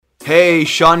Hey,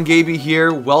 Sean Gaby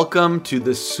here. Welcome to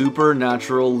the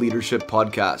Supernatural Leadership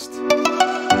Podcast.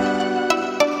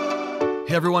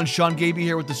 Hey everyone, Sean Gaby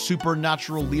here with the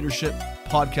Supernatural Leadership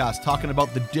Podcast, talking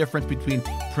about the difference between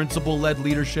principle-led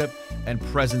leadership and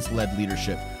presence-led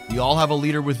leadership. We all have a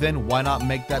leader within. Why not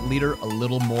make that leader a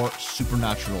little more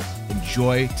supernatural?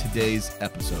 Enjoy today's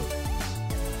episode.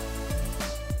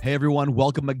 Hey everyone,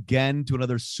 welcome again to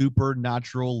another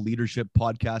Supernatural Leadership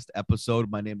Podcast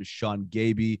episode. My name is Sean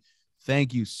Gaby.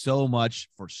 Thank you so much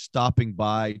for stopping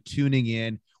by, tuning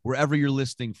in, wherever you're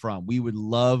listening from. We would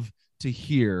love to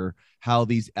hear how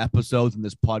these episodes in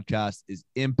this podcast is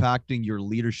impacting your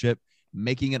leadership,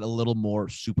 making it a little more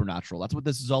supernatural. That's what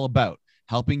this is all about,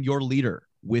 helping your leader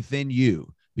within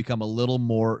you become a little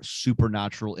more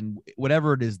supernatural in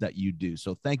whatever it is that you do.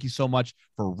 So thank you so much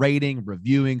for rating,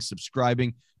 reviewing,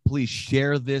 subscribing. Please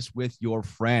share this with your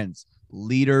friends.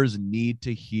 Leaders need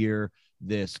to hear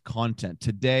this content.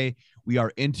 Today, we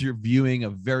are interviewing a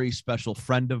very special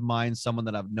friend of mine, someone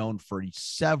that I've known for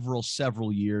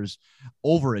several years,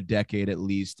 over a decade at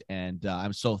least. And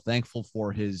I'm so thankful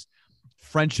for his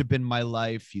friendship in my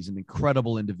life. He's an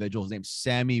incredible individual. His name's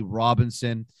Sammy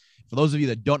Robinson. For those of you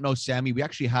that don't know Sammy, we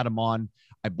actually had him on,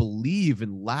 I believe,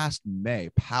 in last May.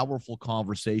 Powerful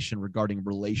conversation regarding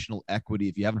relational equity.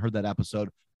 If you haven't heard that episode,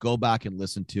 go back and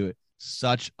listen to it.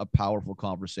 Such a powerful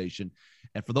conversation.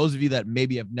 And for those of you that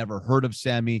maybe have never heard of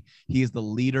Sammy, he is the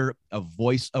leader of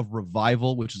Voice of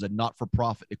Revival, which is a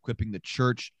not-for-profit equipping the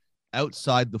church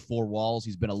outside the four walls.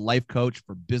 He's been a life coach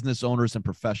for business owners and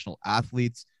professional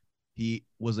athletes. He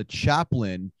was a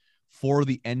chaplain for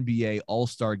the NBA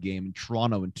All-Star Game in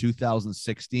Toronto in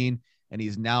 2016, and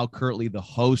he's now currently the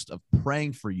host of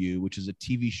Praying for You, which is a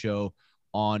TV show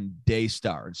on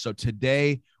Daystar. And so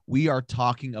today we are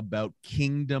talking about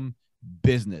kingdom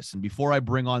business. And before I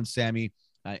bring on Sammy,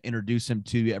 introduce him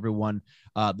to everyone,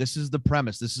 this is the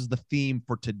premise. This is the theme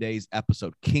for today's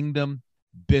episode: kingdom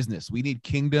business. We need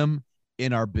kingdom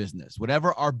in our business.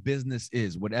 Whatever our business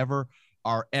is, whatever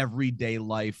our everyday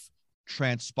life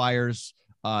transpires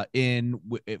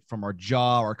from our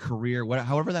job, our career,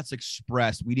 however that's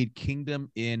expressed, we need kingdom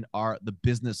in the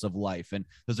business of life. And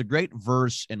there's a great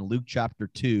verse in Luke chapter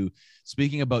 2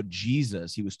 speaking about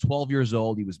Jesus. He was 12 years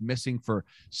old. He was missing for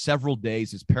several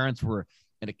days. His parents were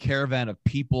in a caravan of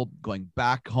people going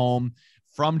back home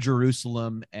from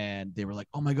Jerusalem, and they were like,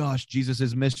 oh my gosh, Jesus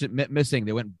is missing.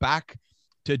 They went back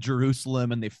to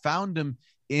Jerusalem and they found him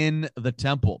in the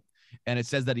temple. And it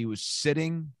says that he was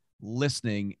sitting,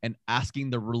 listening, and asking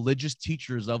the religious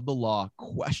teachers of the law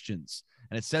questions.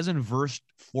 And it says in verse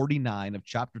 49 of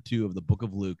chapter 2 of the book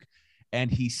of Luke, and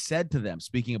he said to them,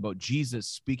 speaking about Jesus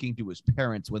speaking to his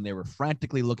parents when they were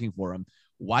frantically looking for him,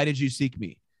 why did you seek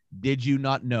me? Did you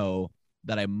not know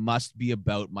that I must be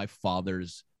about my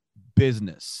Father's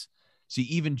business? See,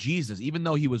 even Jesus, even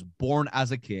though he was born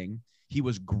as a king, he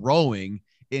was growing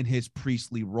in his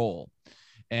priestly role.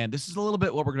 And this is a little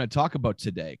bit what we're going to talk about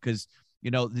today, because you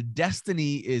know, the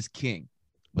destiny is king,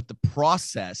 but the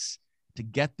process to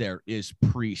get there is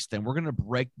priest. And we're going to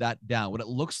break that down, what it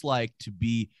looks like to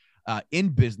be in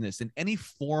business, in any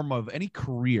form of any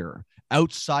career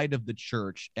outside of the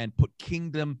church, and put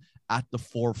kingdom at the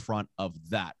forefront of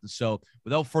that. And so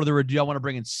without further ado, I want to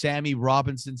bring in Sammy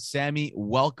Robinson. Sammy,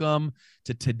 welcome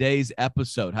to today's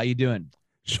episode. How you doing?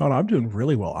 Sean, I'm doing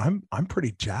really well. I'm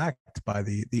pretty jacked by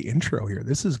the intro here.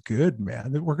 This is good,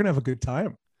 man. We're going to have a good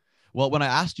time. Well, when I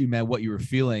asked you, man, what you were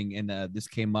feeling, and this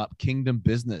came up, kingdom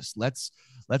business, let's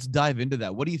dive into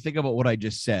that. What do you think about what I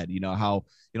just said? You know, how,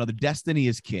 you know, the destiny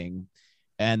is king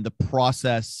and the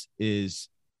process is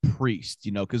priest,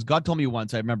 you know, because God told me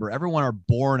once, I remember, everyone are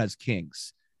born as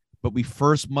kings, but we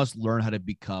first must learn how to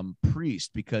become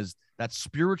priest, because that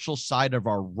spiritual side of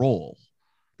our role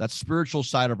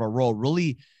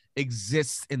really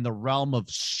exists in the realm of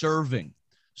serving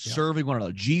one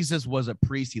another. Jesus was a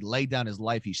priest. He laid down his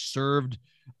life. He served,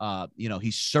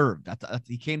 he served.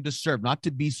 He came to serve, not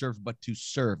to be served, but to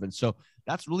serve. And so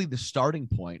that's really the starting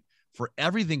point for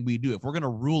everything we do. If we're going to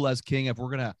rule as king, if we're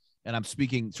going to, and I'm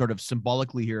speaking sort of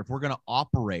symbolically here, if we're going to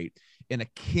operate in a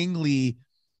kingly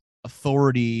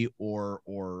authority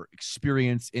or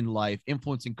experience in life,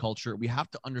 influencing culture, we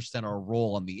have to understand our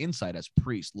role on the inside as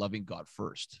priests, loving God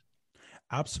first.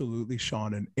 Absolutely,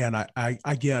 Sean. And I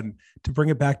again, to bring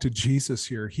it back to Jesus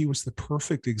here, he was the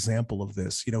perfect example of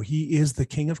this. You know, he is the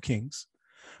King of Kings,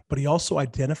 but he also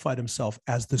identified himself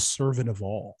as the servant of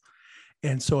all.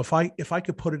 And so if I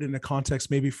could put it in a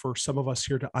context, maybe for some of us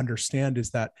here to understand, is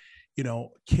that, you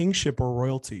know, kingship or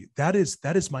royalty, that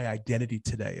is my identity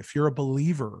today. If you're a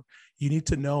believer, you need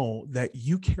to know that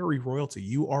you carry royalty.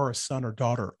 You are a son or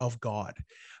daughter of God.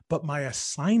 but my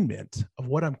assignment of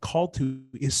what I'm called to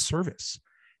is service.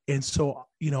 And so,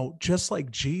 just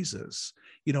like Jesus,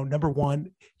 number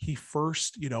one, he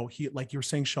first, he, like you're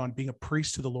saying, Sean, being a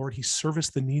priest to the Lord, he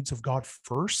serviced the needs of God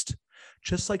first.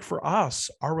 Just like for us,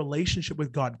 our relationship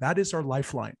with God, that is our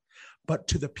lifeline. But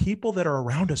to the people that are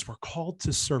around us, we're called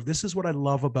to serve. This is what I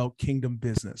love about kingdom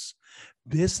business.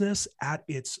 Business at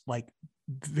its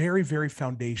very, very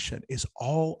foundation is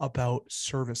all about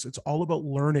service. It's all about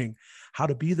learning how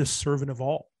to be the servant of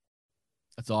all.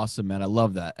 That's awesome, man. I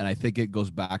love that. And I think it goes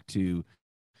back to,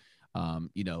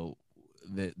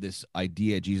 this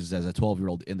idea, Jesus as a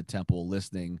 12-year-old in the temple,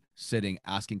 listening, sitting,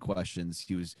 asking questions.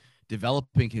 He was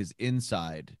developing his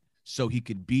inside so he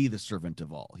could be the servant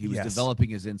of all. He was developing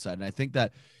his inside. And I think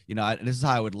that, and this is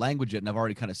how I would language it, and I've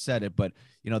already kind of said it, but,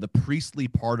 the priestly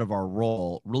part of our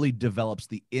role really develops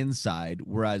the inside,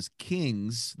 whereas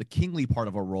the kingly part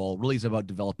of our role really is about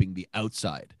developing the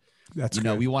outside. That's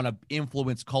we want to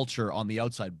influence culture on the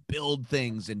outside, build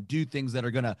things and do things that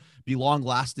are going to be long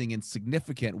lasting and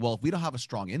significant. Well, if we don't have a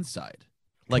strong inside,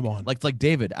 like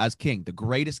David as king, the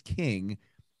greatest king,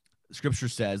 scripture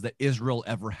says, that Israel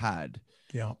ever had.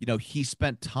 Yeah. He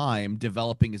spent time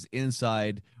developing his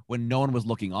inside when no one was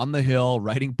looking, on the hill,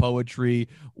 writing poetry,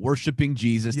 worshiping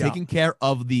Jesus, taking care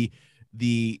of the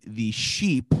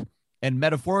sheep. And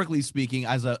metaphorically speaking,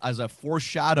 as a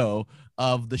foreshadow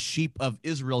of the sheep of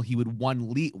Israel, he would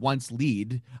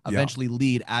eventually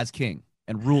lead as king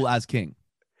and rule as king.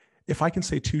 If I can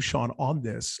say too, Sean, on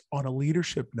this, on a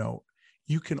leadership note,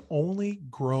 you can only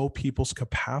grow people's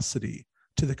capacity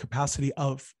to the capacity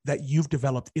of that you've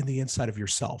developed in the inside of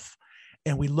yourself.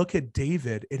 And we look at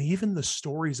David and even the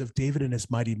stories of David and his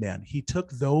mighty men. He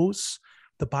took those,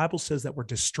 the Bible says, that were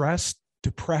distressed,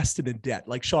 depressed, and in debt.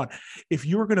 Like, Sean, if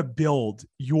you were going to build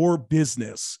your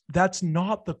business, that's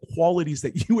not the qualities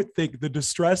that you would think: the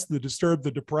distressed, the disturbed,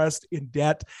 the depressed, in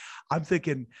debt. I'm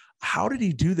thinking, how did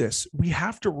he do this? We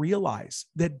have to realize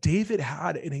that David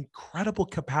had an incredible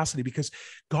capacity because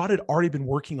God had already been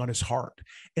working on his heart.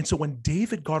 And so when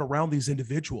David got around these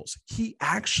individuals, he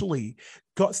actually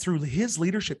got, through his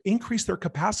leadership, increased their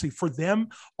capacity for them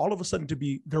all of a sudden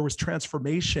there was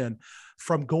transformation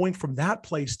from going from that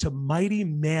place to mighty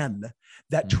men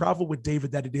that traveled with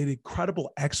David, that did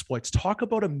incredible exploits. Talk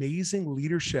about amazing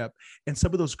leadership and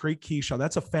some of those great keys, Sean.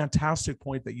 That's a fantastic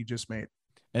point that you just made.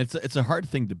 And it's a hard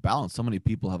thing to balance. So many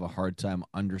people have a hard time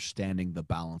understanding the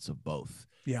balance of both.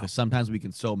 Yeah. Because sometimes we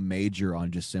can so major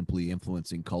on just simply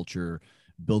influencing culture,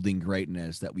 building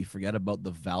greatness, that we forget about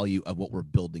the value of what we're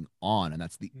building on. And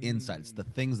that's the inside. It's the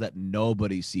things that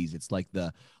nobody sees. It's like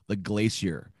the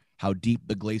glacier, how deep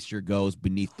the glacier goes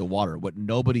beneath the water. What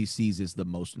nobody sees is the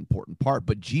most important part.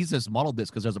 But Jesus modeled this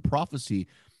because there's a prophecy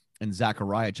in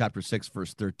Zechariah chapter 6,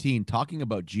 verse 13, talking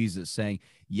about Jesus saying,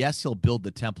 yes, he'll build the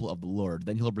temple of the Lord.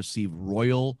 Then he'll receive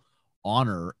royal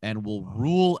honor and will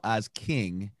rule as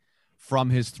king from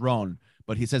his throne.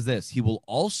 But he says this: he will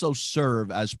also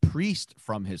serve as priest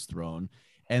from his throne,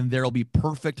 and there will be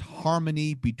perfect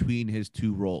harmony between his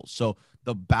two roles. So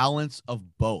the balance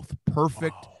of both.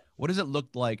 Perfect. Wow. What does it look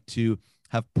like to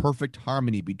have perfect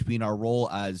harmony between our role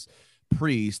as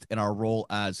priest and our role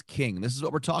as king? This is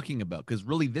what we're talking about, because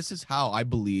really this is how I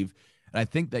believe, and I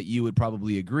think that you would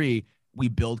probably agree, we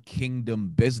build kingdom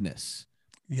business.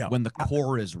 Yeah. When the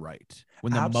core is right,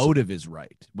 when the motive is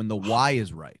right, when the why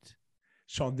is right.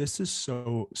 Sean, this is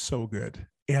so good.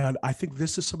 And I think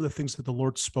this is some of the things that the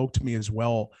Lord spoke to me as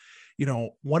well.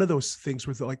 One of those things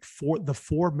was like the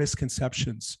four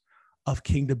misconceptions of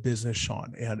kingdom business,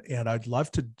 Sean. And I'd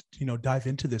love to, dive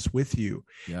into this with you,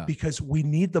 because we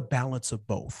need the balance of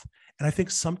both. And I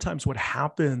think sometimes what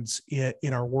happens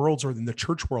in our worlds, or in the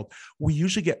church world, we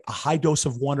usually get a high dose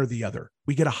of one or the other.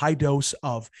 We get a high dose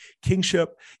of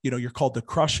kingship. You're called to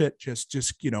crush it.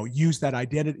 Just use that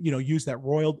identity, use that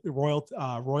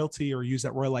royalty, or use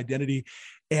that royal identity.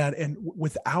 And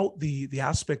without the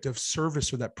aspect of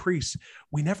service or that priest,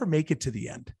 we never make it to the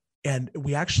end. And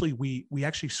we actually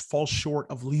fall short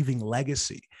of leaving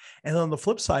legacy. And on the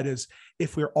flip side is,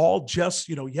 if we're all just,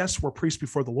 yes, we're priests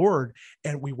before the Lord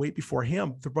and we wait before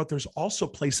him, but there's also a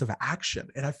place of action.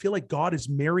 And I feel like God is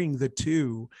marrying the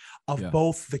two of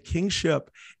both the kingship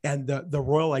and the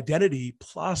royal identity,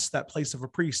 plus that place of a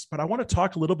priest. But I want to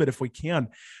talk a little bit, if we can,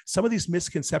 some of these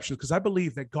misconceptions, because I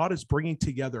believe that God is bringing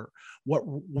together what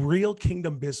real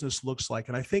kingdom business looks like.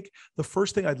 And I think the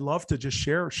first thing I'd love to just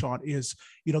share, Sean, is,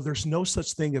 there's no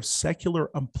such thing as secular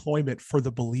employment for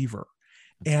the believer.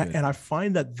 And I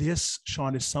find that this,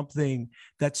 Sean, is something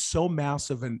that's so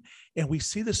massive. And we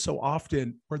see this so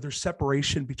often, where there's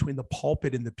separation between the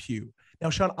pulpit and the pew. Now,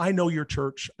 Sean, I know your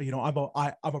church. I'm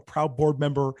a proud board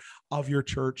member of your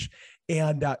church,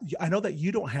 and I know that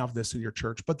you don't have this in your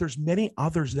church, but there's many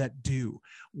others that do,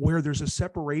 where there's a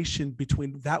separation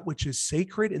between that which is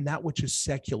sacred and that which is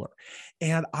secular.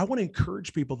 And I want to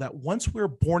encourage people that once we're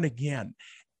born again,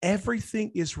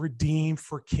 everything is redeemed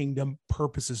for kingdom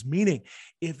purposes. Meaning,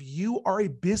 if you are a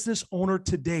business owner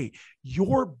today,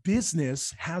 your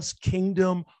business has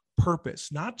kingdom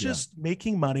purpose, not just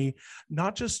making money,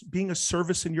 not just being a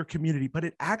service in your community, but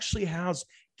it actually has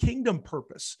kingdom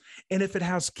purpose. And if it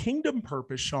has kingdom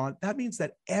purpose, Sean, that means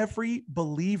that every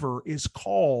believer is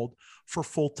called for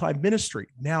full-time ministry.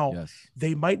 Now,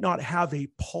 they might not have a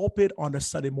pulpit on a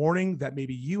Sunday morning that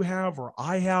maybe you have or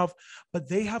I have, but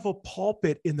they have a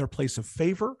pulpit in their place of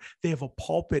favor. They have a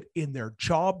pulpit in their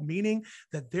job, meaning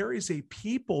that there is a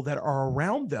people that are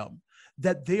around them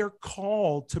that they are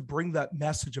called to bring that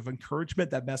message of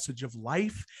encouragement, that message of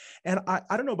life. And I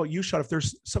don't know about you, Sean, if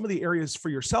there's some of the areas for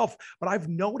yourself, but I've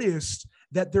noticed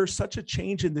that there's such a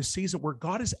change in this season where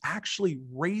God is actually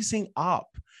raising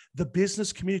up the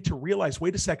business community to realize,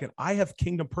 wait a second, I have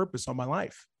kingdom purpose on my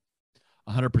life.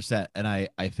 100%. And I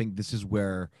think this is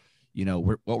where,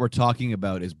 what we're talking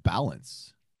about is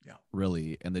balance,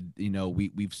 really. And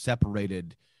we've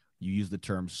separated. You use the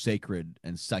term sacred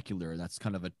and secular. That's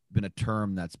kind of been a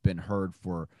term that's been heard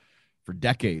for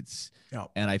decades. Yeah.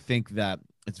 And I think that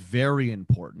it's very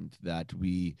important that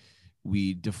we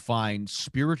define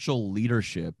spiritual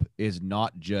leadership is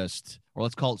not just, or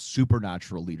let's call it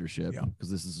supernatural leadership, because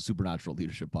this is a supernatural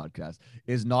leadership podcast,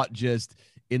 is not just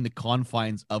in the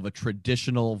confines of a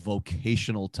traditional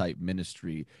vocational type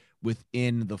ministry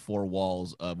within the four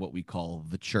walls of what we call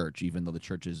the church, even though the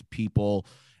church is people.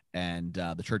 And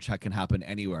the church can happen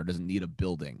anywhere. It doesn't need a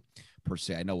building per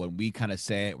se. I know when we kind of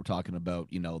say it, we're talking about,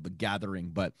 the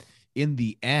gathering. But in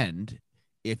the end,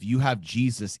 if you have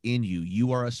Jesus in you,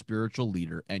 you are a spiritual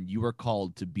leader and you are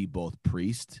called to be both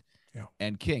priest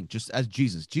and king, just as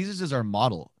Jesus. Jesus is our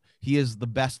model. He is the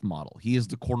best model. He is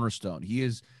the cornerstone. He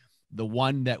is the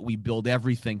one that we build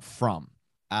everything from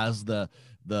as the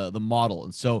model.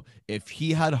 And so if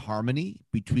he had harmony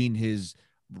between his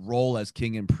role as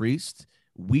king and priest,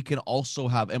 we can also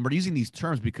have, and we're using these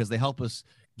terms because they help us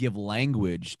give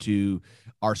language to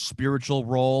our spiritual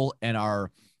role and our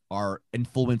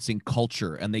influencing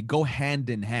culture, and they go hand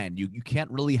in hand. You can't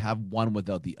really have one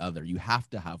without the other. You have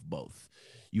to have both.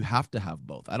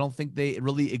 I don't think they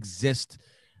really exist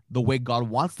the way God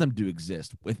wants them to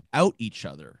exist without each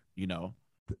other,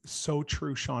 So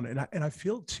true, Sean. And I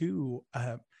feel too,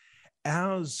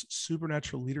 as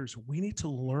supernatural leaders, we need to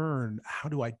learn how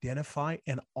to identify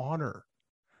and honor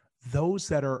those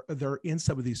that are in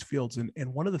some of these fields.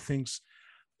 And one of the things,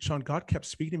 Sean, God kept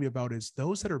speaking to me about is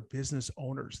those that are business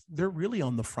owners. They're really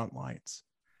on the front lines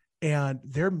and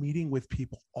they're meeting with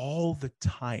people all the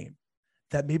time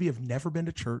that maybe have never been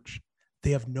to church. They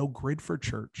have no grid for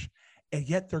church. And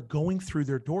yet they're going through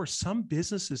their doors. Some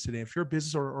businesses today, if you're a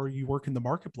business or you work in the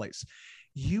marketplace,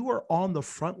 you are on the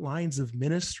front lines of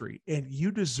ministry and you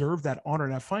deserve that honor.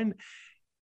 And I find,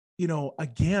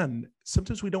 again,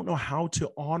 sometimes we don't know how to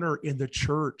honor in the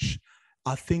church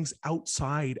things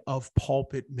outside of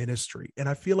pulpit ministry. And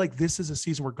I feel like this is a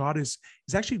season where God is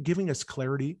actually giving us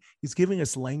clarity. He's giving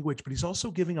us language, but he's also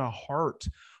giving a heart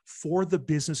for the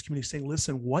business community, saying,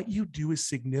 listen, what you do is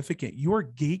significant. You are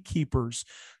gatekeepers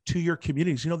to your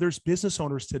communities. There's business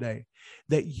owners today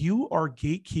that you are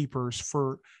gatekeepers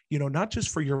for, not just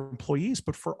for your employees,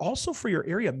 but also for your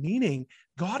area, meaning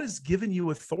God has given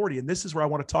you authority. And this is where I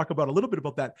want to talk about a little bit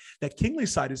about that kingly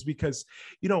side, is because,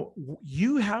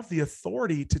 you have the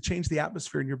authority to change the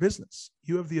atmosphere in your business.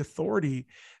 You have the authority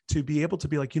to be able to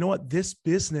be like, this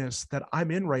business that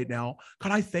I'm in right now,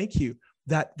 God, I thank you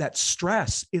that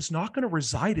stress is not going to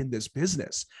reside in this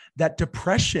business. That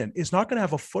depression is not going to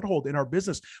have a foothold in our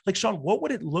business. Like, Sean, what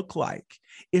would it look like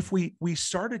if we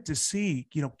started to see,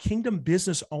 kingdom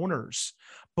business owners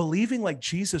believing like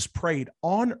Jesus prayed,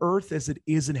 on earth as it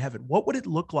is in heaven? What would it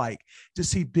look like to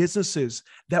see businesses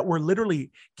that were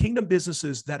literally kingdom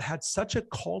businesses that had such a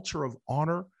culture of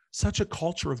honor, such a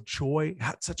culture of joy,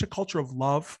 such a culture of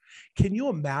love? Can you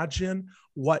imagine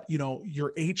what,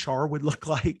 your HR would look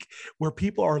like, where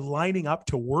people are lining up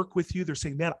to work with you? They're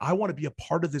saying, man, I want to be a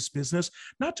part of this business,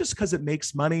 not just because it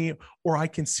makes money or I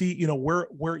can see, where,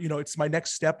 it's my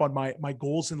next step on my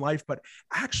goals in life, but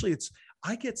actually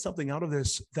I get something out of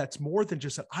this that's more than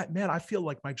just I feel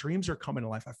like my dreams are coming to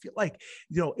life. I feel like,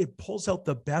 it pulls out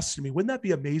the best in me. Wouldn't that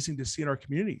be amazing to see in our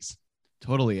communities?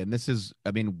 Totally. And this is,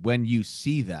 when you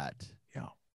see that,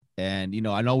 and,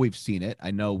 I know we've seen it.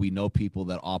 I know we know people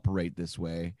that operate this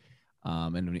way,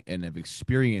 and have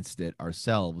experienced it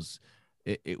ourselves.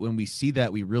 when we see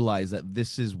that, we realize that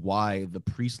this is why the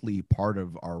priestly part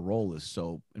of our role is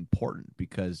so important,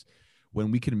 because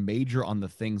when we can major on the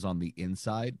things on the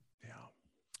inside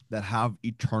that have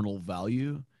eternal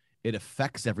value, it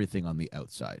affects everything on the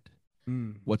outside.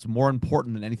 What's more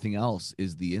important than anything else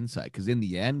is the inside, because in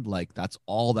the end, like, that's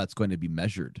all that's going to be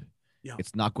measured.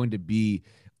 It's not going to be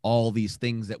all these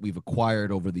things that we've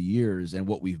acquired over the years and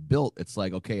what we've built. It's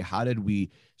like, okay, how did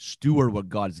we steward what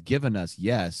God's given us?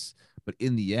 Yes. But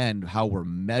in the end, how we're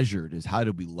measured is how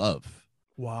did we love?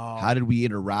 Wow. How did we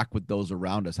interact with those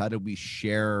around us? How did we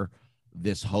share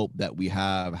this hope that we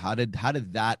have? How did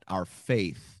that, our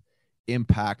faith,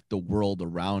 impact the world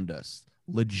around us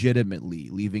legitimately,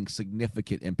 leaving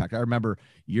significant impact? I remember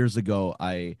years ago,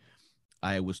 I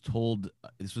was told,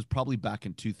 this was probably back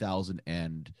in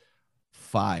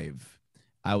 2005,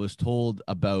 I was told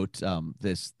about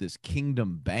this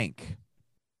Kingdom Bank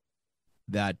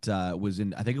that was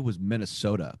in, I think it was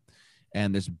Minnesota.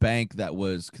 And this bank that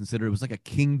was considered, it was like a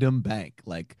kingdom bank.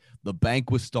 Like, the bank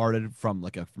was started from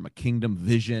a kingdom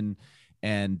vision.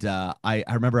 And I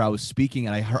remember I was speaking,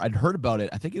 and I'd heard about it.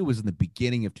 I think it was in the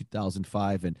beginning of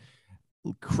 2005, and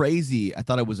crazy. I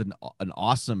thought it was an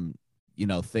awesome,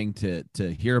 thing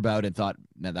to hear about, and thought,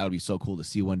 man, that would be so cool to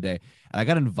see one day. And I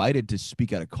got invited to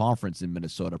speak at a conference in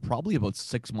Minnesota, probably about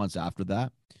 6 months after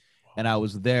that. And I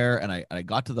was there, and I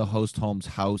got to the host home's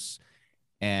house,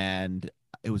 and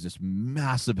it was this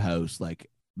massive house,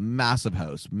 massive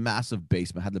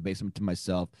basement, had the basement to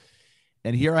myself.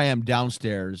 And here I am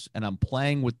downstairs, and I'm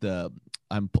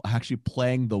actually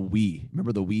playing the Wii.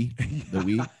 Remember the Wii? The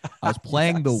Wii? I was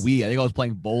playing the Wii. I think I was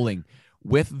playing bowling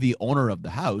with the owner of the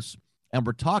house, and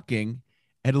we're talking,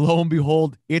 and lo and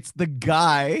behold, it's the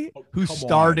guy who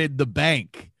started the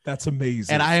bank. That's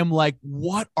amazing. And I am like,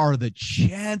 what are the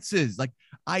chances? Like,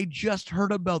 I just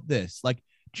heard about this,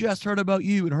 just heard about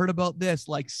you and heard about this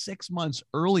 6 months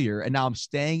earlier. And now I'm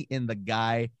staying in the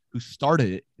guy who started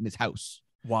it in his house.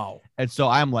 Wow. And so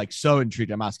I'm so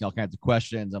intrigued. I'm asking all kinds of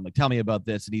questions. I'm like, tell me about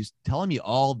this. And he's telling me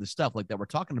all the stuff that we're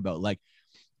talking about,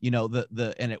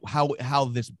 how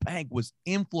this bank was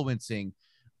influencing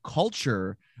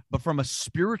culture, but from a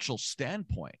spiritual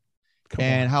standpoint.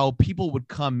 And how people would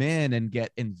come in and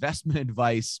get investment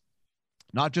advice,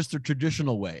 not just the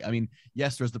traditional way. I mean,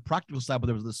 yes, there's the practical side, but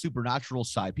there was the supernatural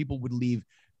side. People would leave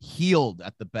healed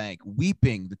at the bank,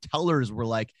 weeping. The tellers were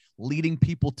leading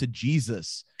people to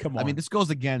Jesus. I mean, this goes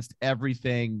against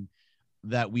everything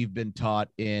that we've been taught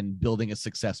in building a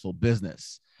successful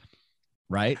business,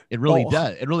 right? It really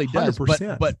does. It really does.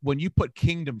 100%. But when you put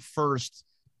kingdom first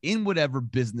in whatever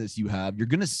business you have, you're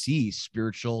going to see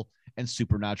spiritual and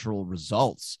supernatural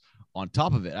results on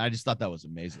top of it. I just thought that was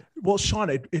amazing. Well, Sean,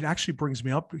 it actually brings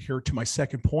me up here to my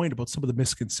second point about some of the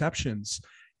misconceptions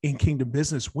in kingdom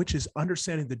business, which is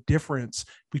understanding the difference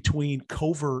between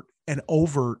covert and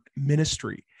overt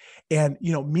ministry. And,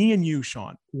 me and you,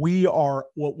 Sean, we are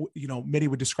what, many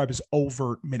would describe as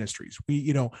overt ministries.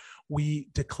 We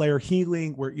declare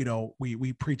healing,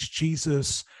 we preach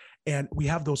Jesus, and we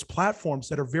have those platforms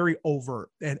that are very overt,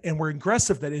 and we're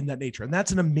aggressive in that nature. And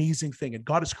that's an amazing thing. And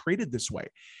God has created this way.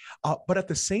 But at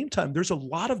the same time, there's a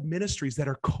lot of ministries that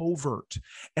are covert.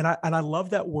 And I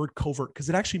love that word covert, because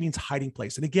it actually means hiding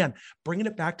place. And again, bringing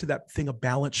it back to that thing of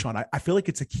balance, Sean, I feel like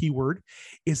it's a key word,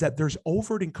 is that there's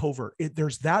overt and covert.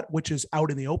 There's that which is out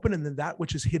in the open, and then that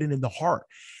which is hidden in the heart.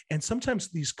 And sometimes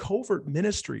these covert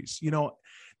ministries,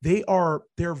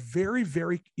 they're very,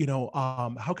 very,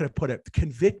 how can I put it,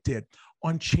 convicted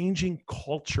on changing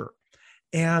culture.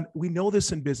 And we know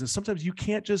this in business. Sometimes you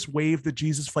can't just wave the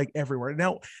Jesus flag everywhere.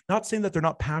 Now, not saying that they're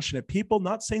not passionate people,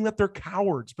 not saying that they're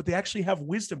cowards, but they actually have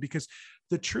wisdom, because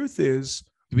the truth is.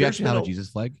 Do we actually have a Jesus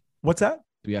flag? What's that?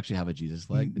 Do we actually have a Jesus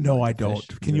flag? No, I don't.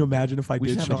 Can you imagine if I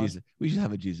did, Sean? We should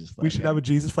have a Jesus flag. We should have a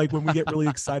Jesus flag. When we get really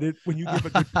excited, when you give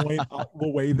a good point,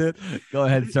 we'll wave it. Go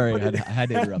ahead. Sorry, I had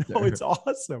to interrupt there. No, it's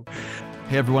awesome.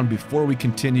 Hey, everyone. Before we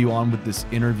continue on with this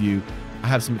interview, I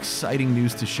have some exciting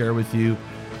news to share with you.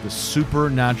 The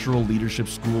Supernatural Leadership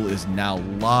School is now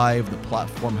live. The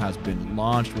platform has been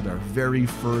launched with our very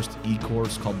first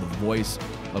e-course called the Voice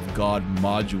of God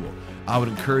module. I would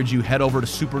encourage you, head over to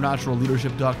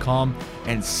supernaturalleadership.com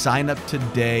and sign up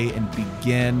today and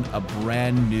begin a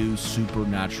brand new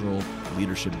supernatural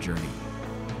leadership journey.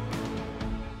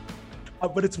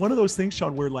 But it's one of those things,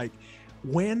 Sean, where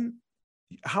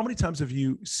how many times have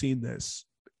you seen this?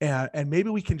 And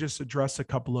maybe we can just address a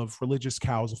couple of religious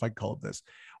cows, if I call it this,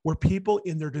 where people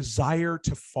in their desire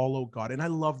to follow God, and I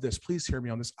love this, please hear me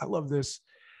on this, I love this,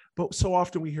 But so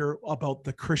often we hear about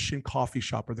the Christian coffee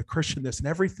shop or the Christian this, and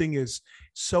everything is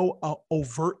so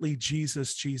overtly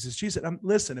Jesus, Jesus, Jesus.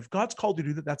 Listen, if God's called you to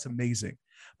do that, that's amazing.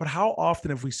 But how often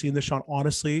have we seen this, Sean,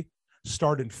 honestly,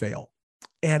 start and fail?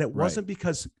 And it wasn't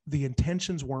because the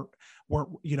intentions weren't,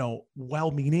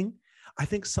 well-meaning. I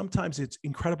think sometimes it's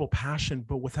incredible passion,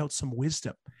 but without some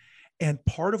wisdom. And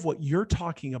part of what you're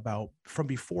talking about from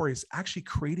before is actually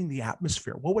creating the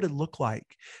atmosphere. What would it look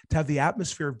like to have the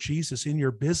atmosphere of Jesus in your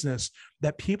business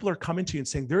that people are coming to you and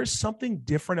saying, there is something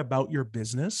different about your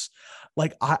business?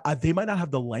 Like they might not have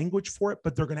the language for it,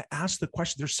 but they're going to ask the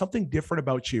question, there's something different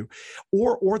about you.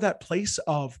 Or that place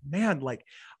of, man, like,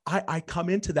 I come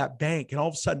into that bank and all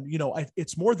of a sudden,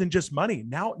 it's more than just money.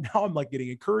 Now I'm like getting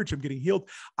encouraged. I'm getting healed.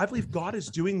 I believe God is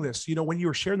doing this. When you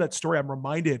were sharing that story, I'm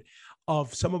reminded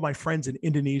of some of my friends in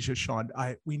Indonesia, Sean.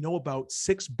 We know about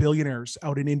 6 billionaires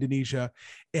out in Indonesia,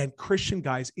 and Christian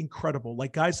guys, incredible,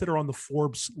 like guys that are on the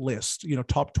Forbes list,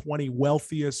 top 20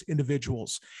 wealthiest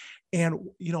individuals. And,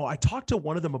 I talked to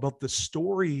one of them about the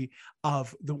story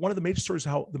of one of the major stories,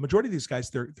 how the majority of these guys,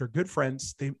 they're good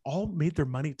friends. They all made their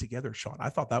money together, Sean. I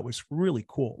thought that was really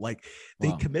cool. Like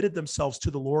they committed themselves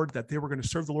to the Lord, that they were going to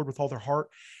serve the Lord with all their heart.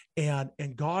 And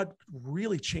God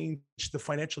really changed the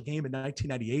financial game in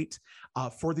 1998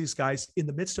 for these guys in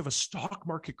the midst of a stock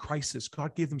market crisis.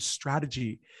 God gave them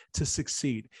strategy to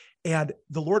succeed. And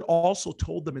the Lord also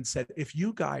told them and said, if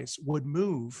you guys would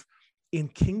move in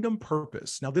kingdom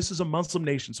purpose. Now, this is a Muslim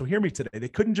nation, so hear me today. They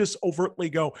couldn't just overtly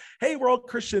go, hey, we're all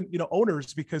Christian,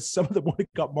 owners, because some of them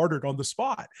got martyred on the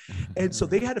spot. And so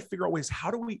they had to figure out ways, how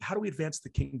do we advance the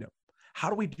kingdom? How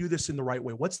do we do this in the right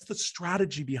way? What's the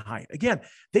strategy behind? Again,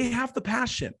 they have the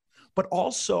passion, but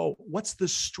also what's the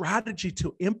strategy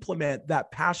to implement that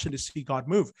passion to see God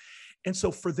move? And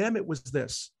so for them, it was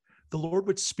this. The Lord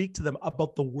would speak to them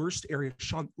about the worst area,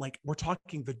 Sean, like we're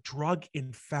talking the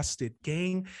drug-infested,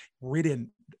 gang-ridden,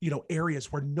 areas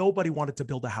where nobody wanted to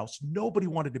build a house. Nobody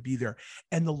wanted to be there.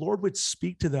 And the Lord would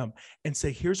speak to them and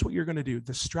say, here's what you're going to do.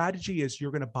 The strategy is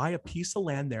you're going to buy a piece of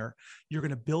land there. You're going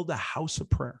to build a house of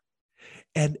prayer.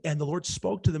 And the Lord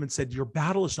spoke to them and said, your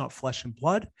battle is not flesh and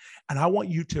blood. And I want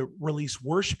you to release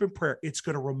worship and prayer. It's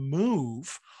going to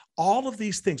remove all of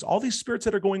these things, all these spirits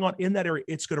that are going on in that area.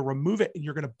 It's going to remove it. And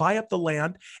you're going to buy up the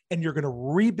land and you're going to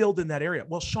rebuild in that area.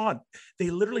 Well, Sean, they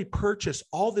literally purchased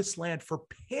all this land for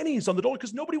pennies on the dollar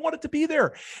because nobody wanted to be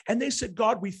there. And they said,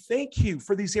 God, we thank you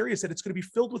for these areas that it's going to be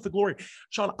filled with the glory.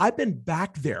 Sean, I've been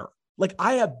back there. Like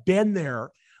I have been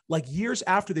there. Like years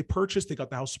after they purchased, they got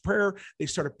the house of prayer. They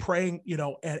started praying,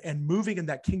 and moving in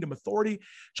that kingdom authority.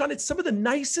 Sean, it's some of the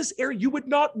nicest area. You would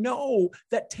not know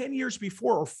that 10 years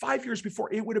before or 5 years before,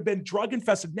 it would have been drug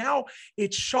infested. Now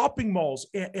it's shopping malls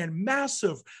and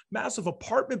massive, massive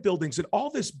apartment buildings and all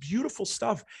this beautiful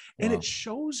stuff. Wow. And it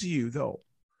shows you, though,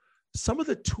 some of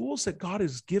the tools that God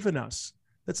has given us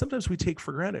that sometimes we take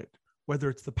for granted, whether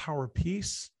it's the power of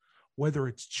peace, whether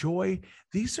it's joy.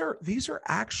 These are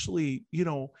actually,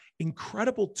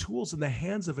 incredible tools in the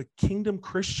hands of a kingdom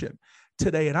Christian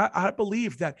today. And I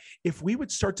believe that if we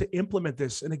would start to implement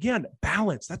this, and again,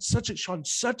 balance, that's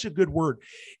such a good word,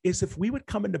 is if we would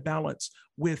come into balance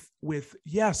with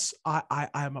yes, I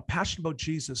am a passionate about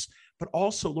Jesus, but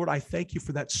also, Lord, I thank you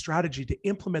for that strategy to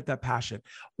implement that passion.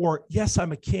 Or yes,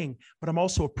 I'm a king, but I'm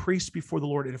also a priest before the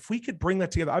Lord. And if we could bring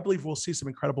that together, I believe we'll see some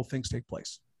incredible things take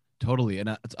place. Totally.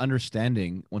 And it's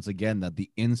understanding, once again, that the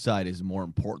inside is more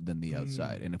important than the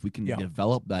outside. And if we can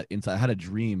develop that inside, I had a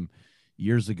dream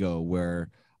years ago where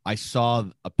I saw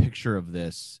a picture of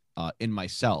this in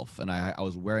myself. And I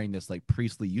was wearing this like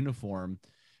priestly uniform,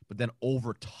 but then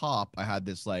over top, I had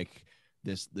this like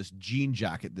this jean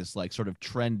jacket, this like sort of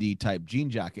trendy type jean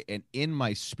jacket. And in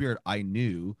my spirit, I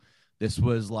knew this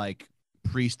was like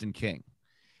priest and king.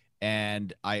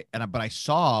 But I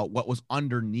saw what was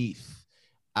underneath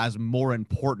as more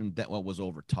important than what was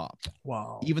over top.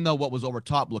 Wow. Even though what was over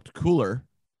top looked cooler.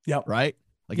 Yep. Right?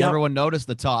 Like everyone noticed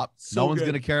the top. So no one's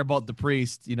going to care about the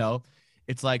priest,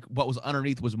 It's like what was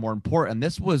underneath was more important. And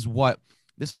this was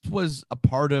a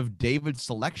part of David's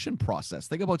selection process.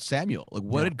 Think about Samuel. Like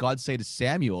what did God say to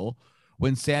Samuel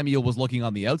when Samuel was looking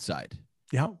on the outside?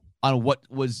 Yeah. On what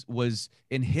was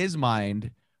in his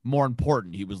mind more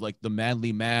important. He was like the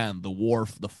manly man, the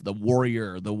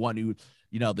warrior, the one who,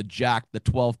 the Jack, the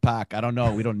 12 pack. I don't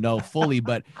know. We don't know fully,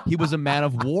 but he was a man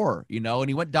of war, and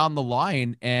he went down the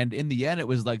line. And in the end, it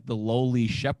was like the lowly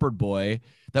shepherd boy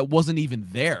that wasn't even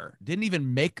there, didn't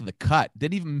even make the cut,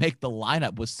 didn't even make the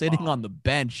lineup, was sitting on the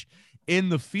bench in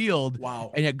the field.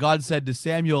 Wow. And yet God said to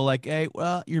Samuel, like, hey,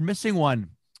 well, you're missing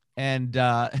one. And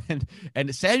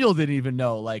Samuel didn't even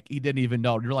know, like he didn't even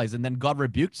know, realize. And then God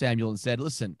rebuked Samuel and said,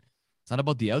 listen, It's not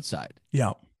about the outside.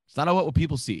 Yeah. It's not about what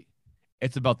people see.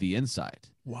 It's about the inside.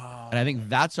 Wow. And I think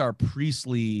that's our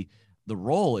priestly, the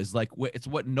role is like, it's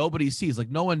what nobody sees. Like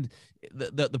no one,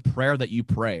 the prayer that you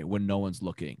pray when no one's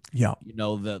looking, Yeah. you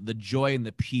know, the joy and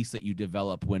the peace that you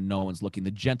develop when no one's looking,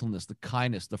 the gentleness, the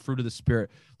kindness, the fruit of the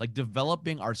Spirit, like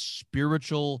developing our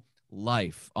spiritual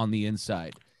life on the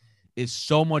inside is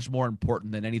so much more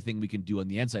important than anything we can do on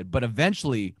the inside. But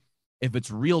eventually, if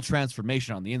it's real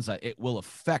transformation on the inside, it will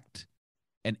affect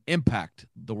and impact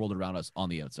the world around us on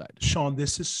the outside. Sean,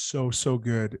 this is so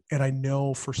good. And I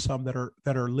know for some that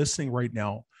are listening right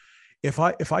now, if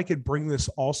I could bring this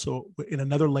also in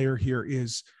another layer here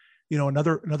is, you know,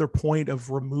 another point of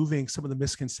removing some of the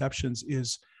misconceptions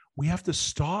is we have to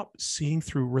stop seeing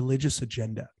through religious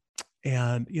agenda.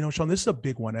 And, you know, Sean, this is a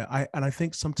big one. I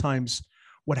think sometimes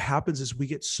what happens is we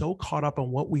get so caught up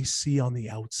on what we see on the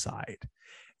outside,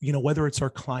 you know, whether it's our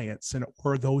clients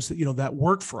or those that, you know, that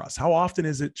work for us. How often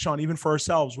is it, Sean, even for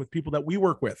ourselves with people that we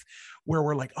work with, where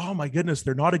we're like, oh my goodness,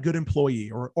 they're not a good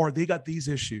employee, or they got these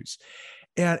issues.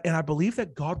 And I believe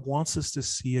that God wants us to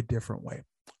see a different way.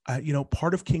 You know,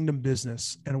 part of kingdom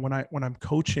business. And when I'm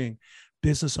coaching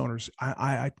business owners,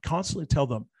 I constantly tell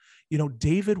them, you know,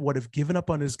 David would have given up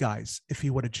on his guys if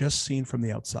he would have just seen from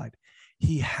the outside.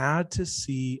 He had to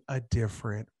see a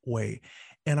different way.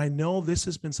 And I know this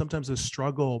has been sometimes a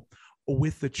struggle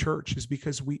with the church, is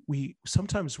because we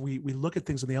sometimes we look at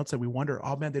things on the outside. We wonder,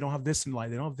 oh man, they don't have this in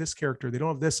life. They don't have this character. They don't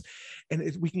have this.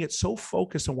 And we can get so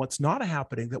focused on what's not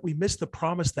happening that we miss the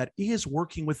promise that is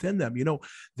working within them. You know,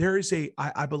 there is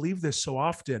I believe this so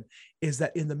often, is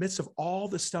that in the midst of all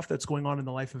the stuff that's going on in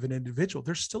the life of an individual,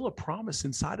 there's still a promise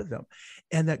inside of them.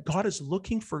 And that God is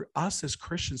looking for us as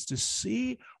Christians to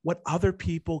see what other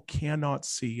people cannot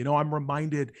see. You know, I'm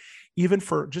reminded, even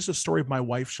for just a story of my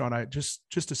wife, Sean, I just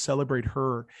to celebrate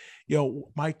her, you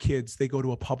know, my kids, they go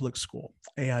to a public school.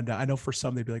 And I know for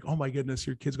some, they'd be like, oh my goodness,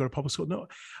 your kids go to public school. No,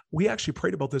 we actually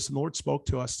prayed about this, and the Lord spoke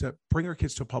to us to bring our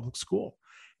kids to a public school.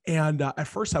 And at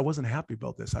first I wasn't happy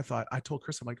about this. I told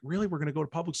Chris, I'm like, really, we're going to go to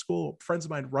public school? Friends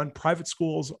of mine run private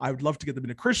schools. I would love to get them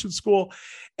into Christian school.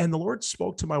 And the Lord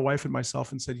spoke to my wife and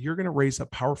myself and said, you're going to raise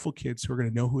up powerful kids who are going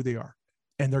to know who they are,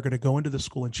 and they're going to go into the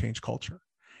school and change culture.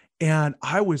 And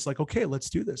I was like, okay,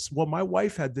 let's do this. Well, my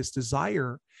wife had this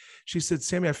desire. She said,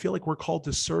 Sammy, I feel like we're called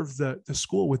to serve the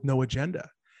school with no agenda.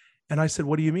 And I said,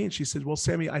 what do you mean? She said, well,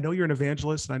 Sammy, I know you're an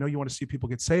evangelist and I know you want to see people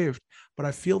get saved, but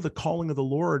I feel the calling of the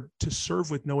Lord to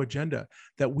serve with no agenda,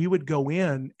 that we would go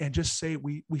in and just say,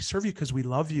 we serve you because we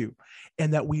love you.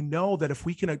 And that we know that if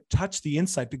we can touch the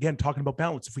inside, again, talking about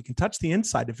balance, if we can touch the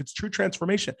inside, if it's true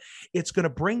transformation, it's going to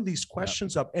bring these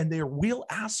questions up, and they will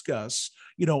ask us,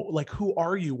 you know, like, who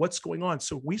are you? What's going on?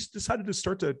 So we decided to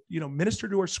start to, you know, minister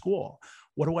to our school.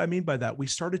 What do I mean by that? We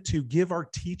started to give our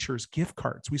teachers gift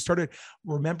cards. We started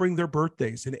remembering their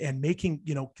birthdays and making,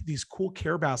 you know, these cool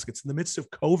care baskets in the midst of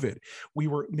COVID. We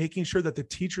were making sure that the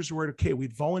teachers were okay.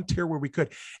 We'd volunteer where we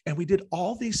could. And we did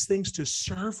all these things to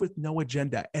serve with no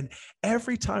agenda. And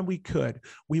every time we could,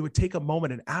 we would take a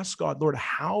moment and ask God, Lord,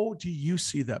 how do you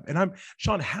see them? And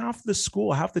Sean, half the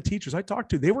school, half the teachers I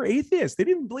talked to, they were atheists. They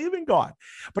didn't believe in God.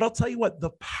 But I'll tell you what,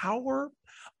 the power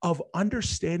of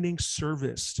understanding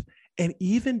service and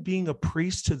even being a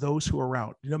priest to those who are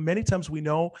around. You know, many times we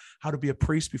know how to be a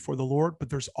priest before the Lord, but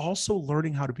there's also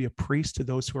learning how to be a priest to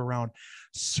those who are around,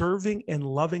 serving and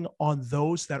loving on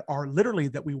those that are literally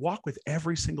that we walk with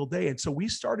every single day. And so we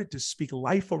started to speak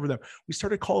life over them. We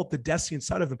started to call it the destiny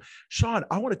inside of them. Sean,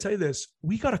 I want to tell you this.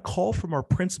 We got a call from our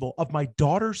principal of my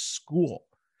daughter's school,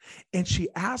 and she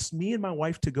asked me and my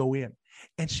wife to go in.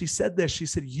 And she said this, she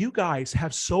said, you guys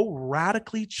have so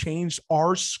radically changed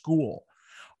our school.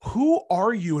 Who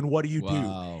are you and what do you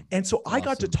do? And so I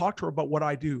got to talk to her about what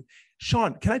I do.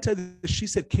 Sean, can I tell you this? She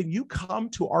said, can you come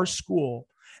to our school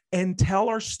and tell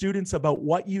our students about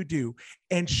what you do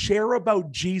and share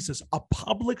about Jesus, a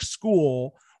public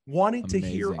school wanting to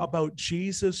hear about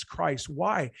Jesus Christ?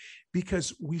 Why?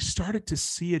 Because we started to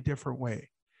see a different way.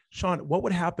 Sean, what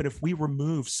would happen if we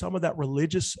remove some of that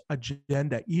religious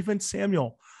agenda? Even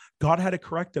Samuel, God had to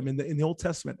correct him in the Old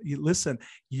Testament. Listen,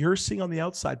 you're seeing on the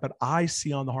outside, but I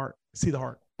see on the heart. See the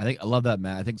heart. I love that,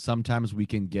 man. I think sometimes we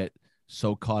can get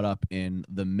so caught up in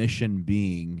the mission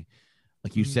being,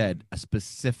 like you said, a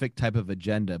specific type of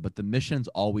agenda, but the mission's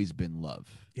always been love.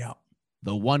 Yeah.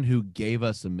 The one who gave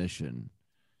us a mission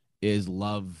is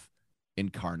love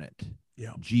incarnate.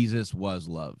 Yeah. Jesus was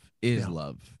love, is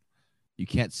love. You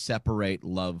can't separate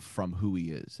love from who he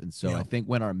is. And so I think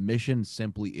when our mission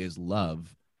simply is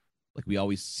love, like we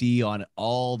always see on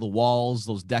all the walls,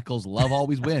 those decals, love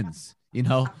always wins, you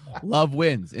know, love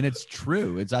wins. And it's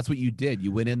true. That's what you did.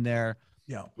 You went in there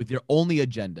Yeah. with your only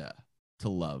agenda to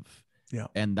love. Yeah.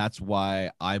 And that's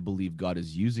why I believe God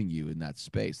is using you in that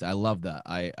space. I love that.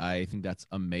 I think that's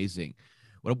amazing.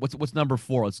 What's number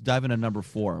 4? Let's dive into number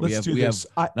 4. Let's do this.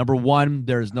 Number 1,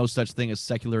 there is no such thing as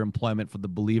secular employment for the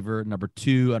believer. Number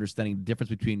 2, understanding the difference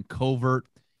between covert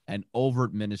and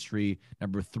overt ministry.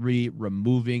 Number 3,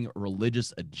 removing a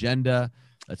religious agenda.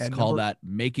 Let's call that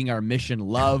making our mission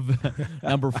love.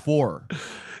 Number 4.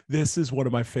 This is one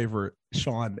of my favorite,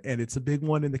 Sean, and it's a big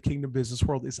one in the kingdom business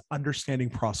world, is understanding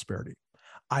prosperity.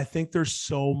 I think there's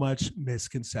so much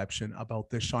misconception about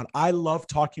this, Sean. I love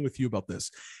talking with you about this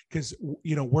because,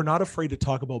 we're not afraid to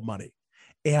talk about money.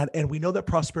 And we know that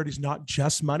prosperity is not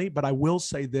just money, but I will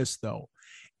say this, though,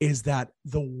 is that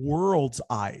the world's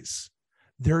eyes,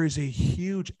 there is a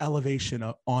huge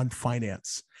elevation on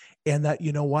finance. And that,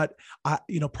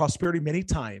 prosperity many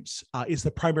times is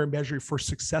the primary measure for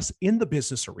success in the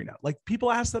business arena. Like,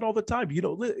 people ask that all the time.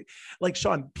 Like,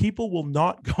 Sean, people will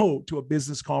not go to a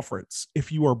business conference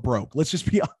if you are broke. Let's just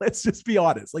be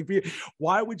honest. Like,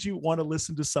 why would you want to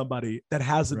listen to somebody that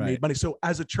hasn't made money? So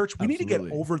as a church, we need to get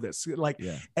over this,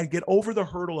 and get over the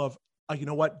hurdle of,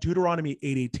 Deuteronomy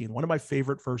 8:18, one of my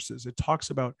favorite verses. It talks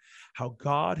about how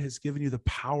God has given you the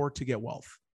power to get wealth.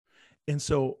 And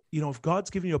so, if God's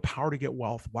giving you a power to get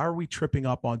wealth, why are we tripping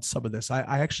up on some of this?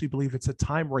 I actually believe it's a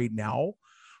time right now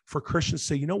for Christians to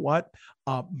say, you know what?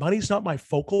 Money's not my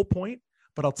focal point,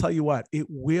 but I'll tell you what, it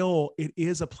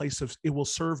is a place it will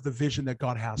serve the vision that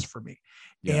God has for me.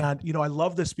 Yeah. And, I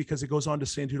love this because it goes on to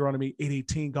say in Deuteronomy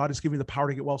 8:18, God is giving the power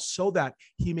to get wealth so that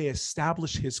he may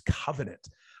establish his covenant,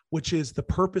 which is the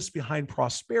purpose behind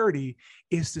prosperity,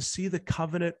 is to see the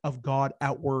covenant of God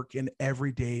at work in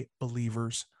everyday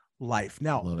believers' life.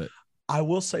 Now, I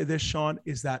will say this, Sean,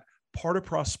 is that part of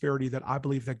prosperity that I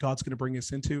believe that God's going to bring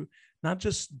us into, not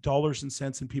just dollars and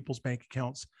cents in people's bank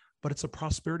accounts, but it's a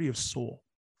prosperity of soul.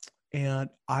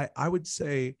 And I would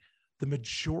say the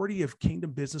majority of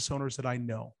kingdom business owners that I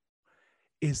know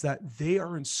is that they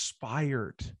are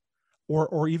inspired,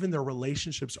 or even their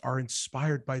relationships are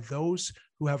inspired by those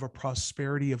who have a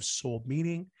prosperity of soul,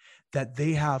 meaning that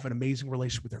they have an amazing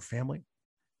relationship with their family.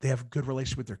 They have a good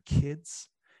relationship with their kids.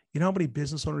 You know how many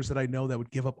business owners that I know that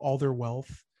would give up all their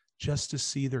wealth just to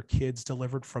see their kids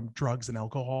delivered from drugs and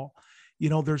alcohol?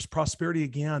 There's prosperity,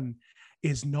 again,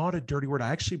 is not a dirty word. I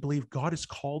actually believe God has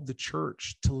called the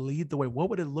church to lead the way. What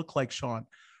would it look like, Sean,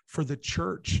 for the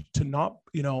church to not,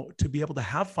 to be able to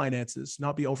have finances,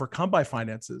 not be overcome by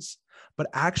finances, but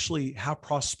actually have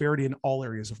prosperity in all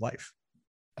areas of life?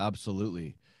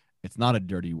 Absolutely. It's not a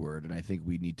dirty word. And I think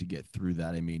we need to get through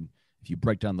that. I mean, if you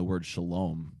break down the word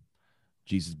shalom,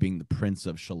 Jesus being the Prince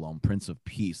of Shalom, Prince of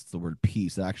Peace, the word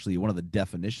peace, actually one of the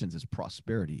definitions is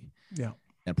prosperity. Yeah.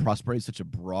 And prosperity is such a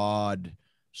broad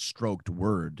stroked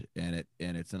word, and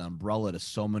it's an umbrella to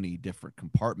so many different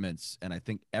compartments. And I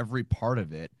think every part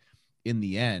of it in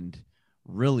the end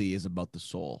really is about the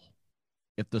soul.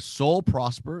 If the soul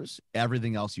prospers,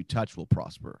 everything else you touch will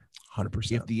prosper.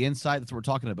 100%. If the inside, that's what we're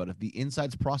talking about. If the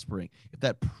inside's prospering, if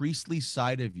that priestly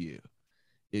side of you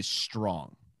is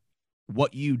strong,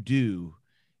 what you do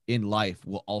in life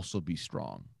will also be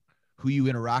strong. Who you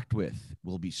interact with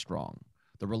will be strong.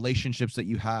 The relationships that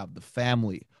you have, the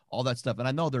family, all that stuff. And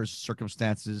I know there's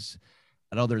circumstances,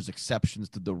 I know there's exceptions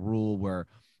to the rule where,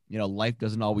 life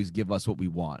doesn't always give us what we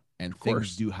want, and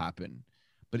things do happen.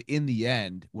 But in the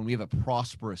end, when we have a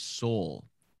prosperous soul,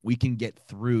 we can get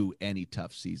through any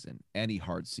tough season, any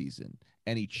hard season,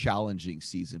 any challenging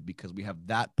season, because we have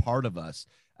that part of us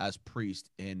as priest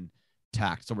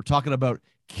intact. So we're talking about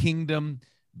kingdom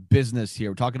business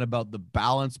here. We're talking about the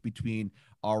balance between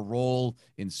our role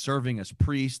in serving as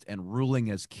priest and ruling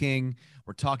as king.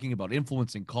 We're talking about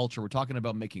influencing culture. We're talking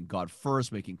about making God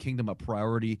first, making kingdom a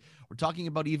priority. We're talking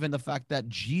about even the fact that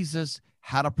Jesus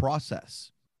had a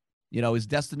process. His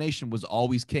destination was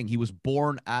always king. He was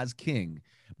born as king,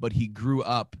 but he grew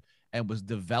up and was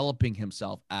developing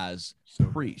himself as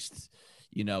priest.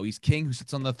 He's king who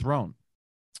sits on the throne.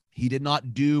 He did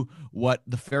not do what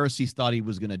the Pharisees thought he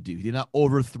was going to do. He did not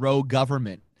overthrow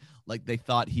government like they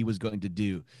thought he was going to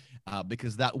do,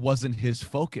 because that wasn't his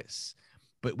focus.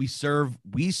 But we serve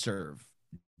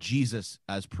Jesus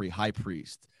as high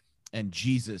priest and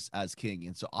Jesus as king.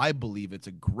 And so I believe it's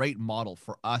a great model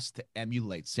for us to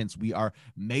emulate, since we are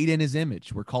made in his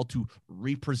image. We're called to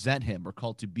represent him. We're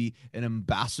called to be an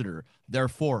ambassador.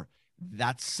 Therefore,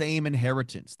 that same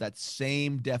inheritance, that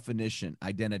same definition,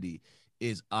 identity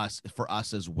is for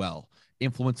us as well,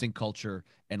 influencing culture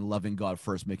and loving God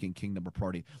first, making kingdom a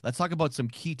priority. Let's talk about some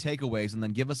key takeaways and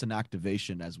then give us an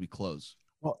activation as we close.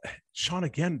 Well, Sean,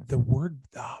 again, the word,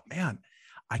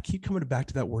 I keep coming back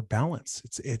to that word balance.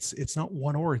 It's not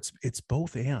one or, it's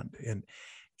both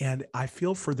and I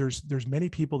feel for there's many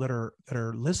people that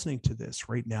are listening to this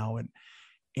right now,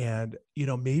 and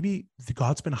maybe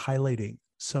God's been highlighting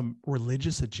some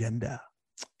religious agenda,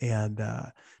 and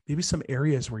maybe some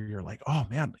areas where you're like, oh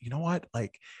man, you know what,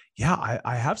 like, yeah,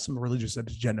 I have some religious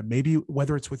agenda, maybe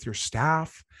whether it's with your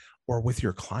staff or with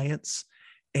your clients,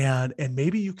 and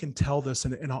maybe you can tell this,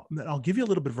 and I'll give you a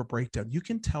little bit of a breakdown. You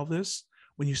can tell this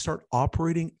when you start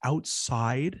operating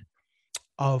outside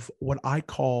of what I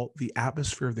call the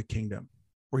atmosphere of the kingdom,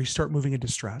 where you start moving into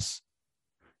stress,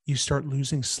 you start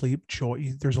losing sleep,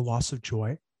 joy, there's a loss of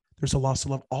joy, there's a loss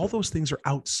of love. All those things are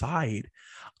outside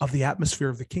of the atmosphere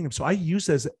of the kingdom. So I use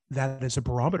that as a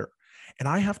barometer, and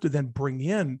I have to then bring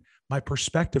in my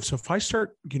perspective. So if I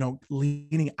start,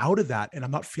 leaning out of that and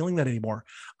I'm not feeling that anymore,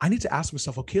 I need to ask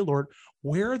myself, okay, Lord,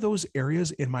 where are those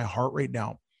areas in my heart right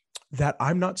now that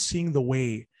I'm not seeing the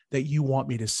way that you want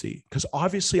me to see? Because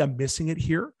obviously I'm missing it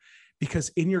here, because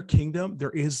in your kingdom,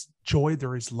 there is joy,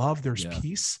 there is love, there's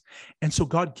peace. And so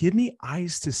God, give me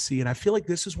eyes to see. And I feel like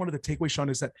this is one of the takeaways, Sean,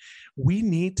 is that we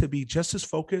need to be just as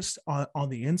focused on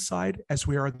the inside as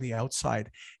we are on the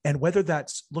outside. And whether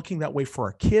that's looking that way for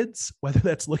our kids, whether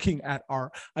that's looking at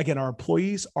our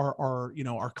employees,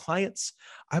 our clients,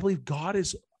 I believe God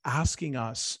is asking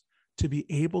us to be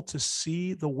able to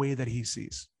see the way that he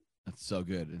sees. That's so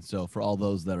good. And so for all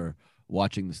those that are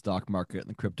watching the stock market and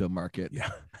the crypto market,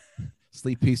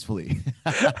 sleep peacefully.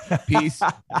 Peace,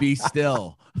 be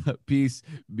still. Peace,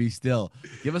 be still.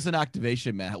 Give us an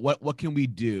activation, man. What can we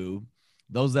do?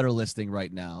 Those that are listening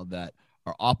right now that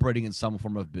are operating in some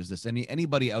form of business,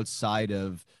 anybody outside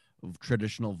of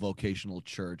traditional vocational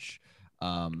church.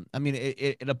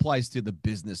 It applies to the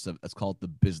business of, let's call it the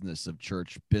business of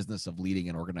church, business of leading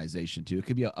an organization too. It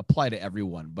could be apply to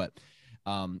everyone, but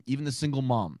even the single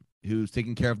mom who's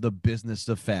taking care of the business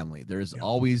of family. There's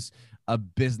always a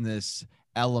business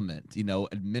element,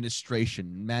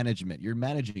 administration, management. You're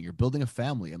managing, you're building a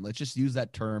family. And let's just use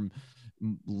that term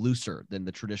looser than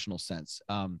the traditional sense.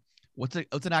 What's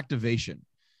an activation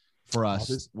for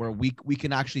us where we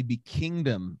can actually be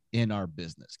kingdom in our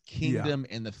business, kingdom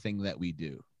in the thing that we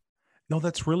do? No,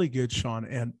 that's really good,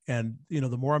 Sean. And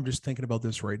the more I'm just thinking about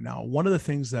this right now, one of the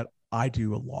things that I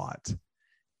do a lot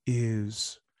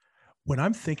is when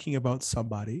I'm thinking about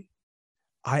somebody,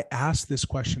 I ask this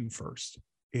question first,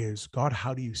 is God,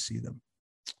 how do you see them?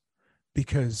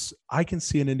 Because I can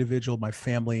see an individual, my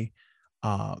family,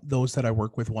 those that I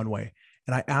work with one way.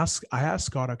 And I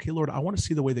ask God, okay, Lord, I want to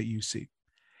see the way that you see.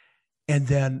 And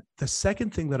then the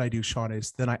second thing that I do, Sean,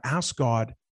 is then I ask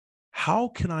God, how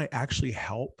can I actually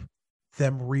help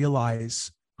them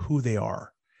realize who they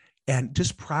are? And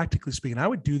just practically speaking, I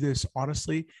would do this,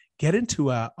 honestly, get into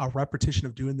a repetition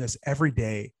of doing this every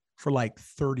day for like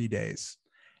 30 days.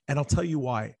 And I'll tell you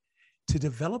why. To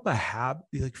develop a habit,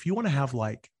 like if you want to have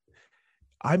like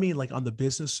on the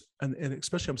business, and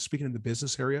especially I'm speaking in the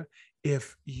business area,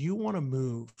 if you want to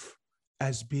move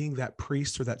as being that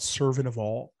priest or that servant of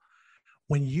all,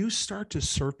 when you start to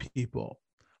serve people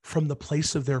from the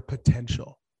place of their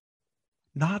potential,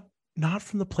 not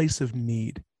from the place of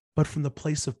need, but from the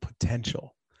place of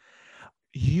potential,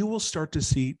 you will start to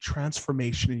see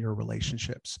transformation in your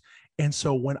relationships. And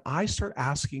so when I start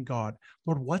asking God,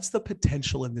 Lord, what's the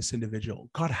potential in this individual?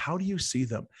 God, how do you see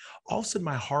them? All of a sudden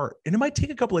my heart, and it might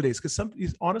take a couple of days, because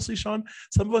honestly, Sean,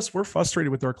 some of us, we're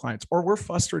frustrated with our clients or we're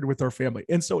frustrated with our family.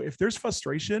 And so if there's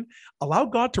frustration, allow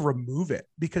God to remove it,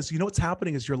 because what's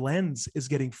happening is your lens is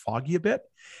getting foggy a bit.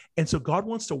 And so God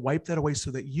wants to wipe that away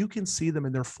so that you can see them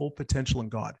in their full potential in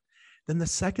God. Then the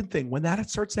second thing, when that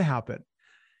starts to happen,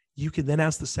 you can then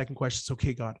ask the second question,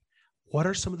 okay, God, what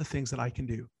are some of the things that I can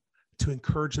do to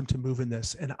encourage them to move in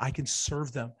this, and I can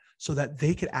serve them so that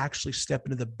they could actually step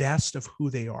into the best of who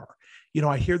they are?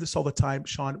 I hear this all the time,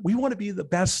 Sean. We want to be the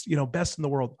best, best in the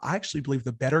world. I actually believe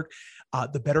the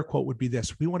better quote would be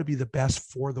this: we want to be the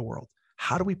best for the world.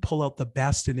 How do we pull out the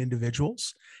best in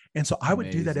individuals? And so I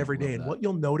would do that every day. And what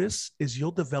you'll notice is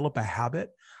you'll develop a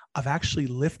habit of actually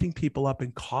lifting people up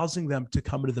and causing them to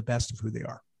come into the best of who they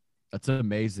are. That's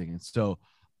amazing. And so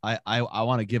I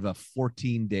want to give a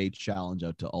 14-day challenge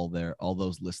out to all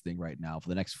those listening right now. For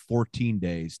the next 14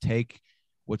 days, take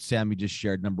what Sammy just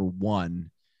shared. Number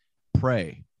one,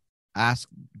 pray. Ask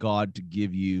God to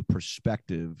give you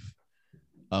perspective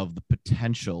of the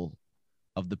potential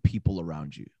of the people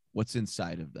around you, what's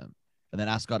inside of them. And then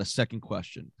ask God a second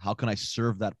question: how can I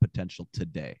serve that potential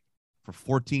today? For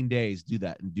 14 days, do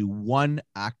that and do one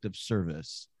act of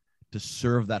service to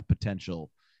serve that potential,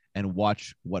 and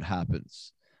watch what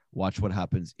happens. Watch what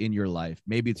happens in your life.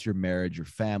 Maybe it's your marriage, your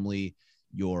family,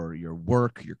 your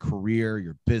work, your career,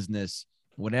 your business,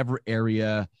 whatever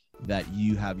area that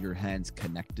you have your hands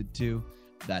connected to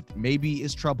that maybe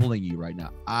is troubling you right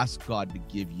now. Ask God to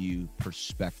give you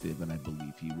perspective, and I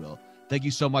believe he will. Thank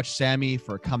you so much, Sammy,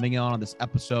 for coming on this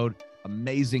episode.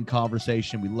 Amazing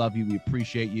conversation. We love you. We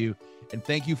appreciate you. And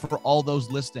thank you for all those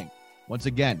listening. Once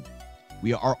again,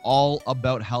 we are all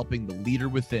about helping the leader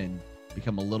within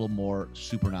become a little more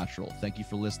supernatural. Thank you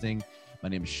for listening. My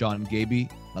name is Sean Gaby.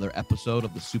 Another episode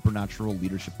of the Supernatural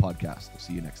Leadership Podcast. We'll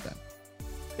see you next time.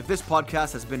 If this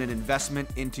podcast has been an investment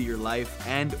into your life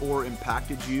and or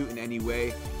impacted you in any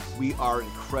way, we are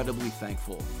incredibly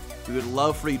thankful. We would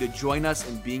love for you to join us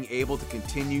in being able to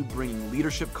continue bringing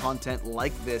leadership content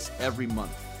like this every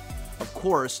month. Of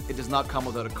course, it does not come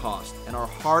without a cost, and our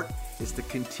heart is to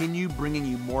continue bringing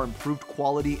you more improved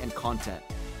quality and content.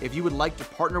 If you would like to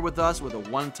partner with us with a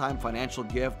one-time financial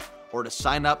gift or to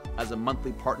sign up as a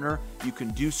monthly partner, you can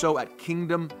do so at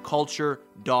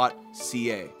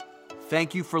kingdomculture.ca.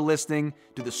 Thank you for listening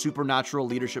to the Supernatural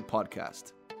Leadership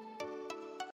Podcast.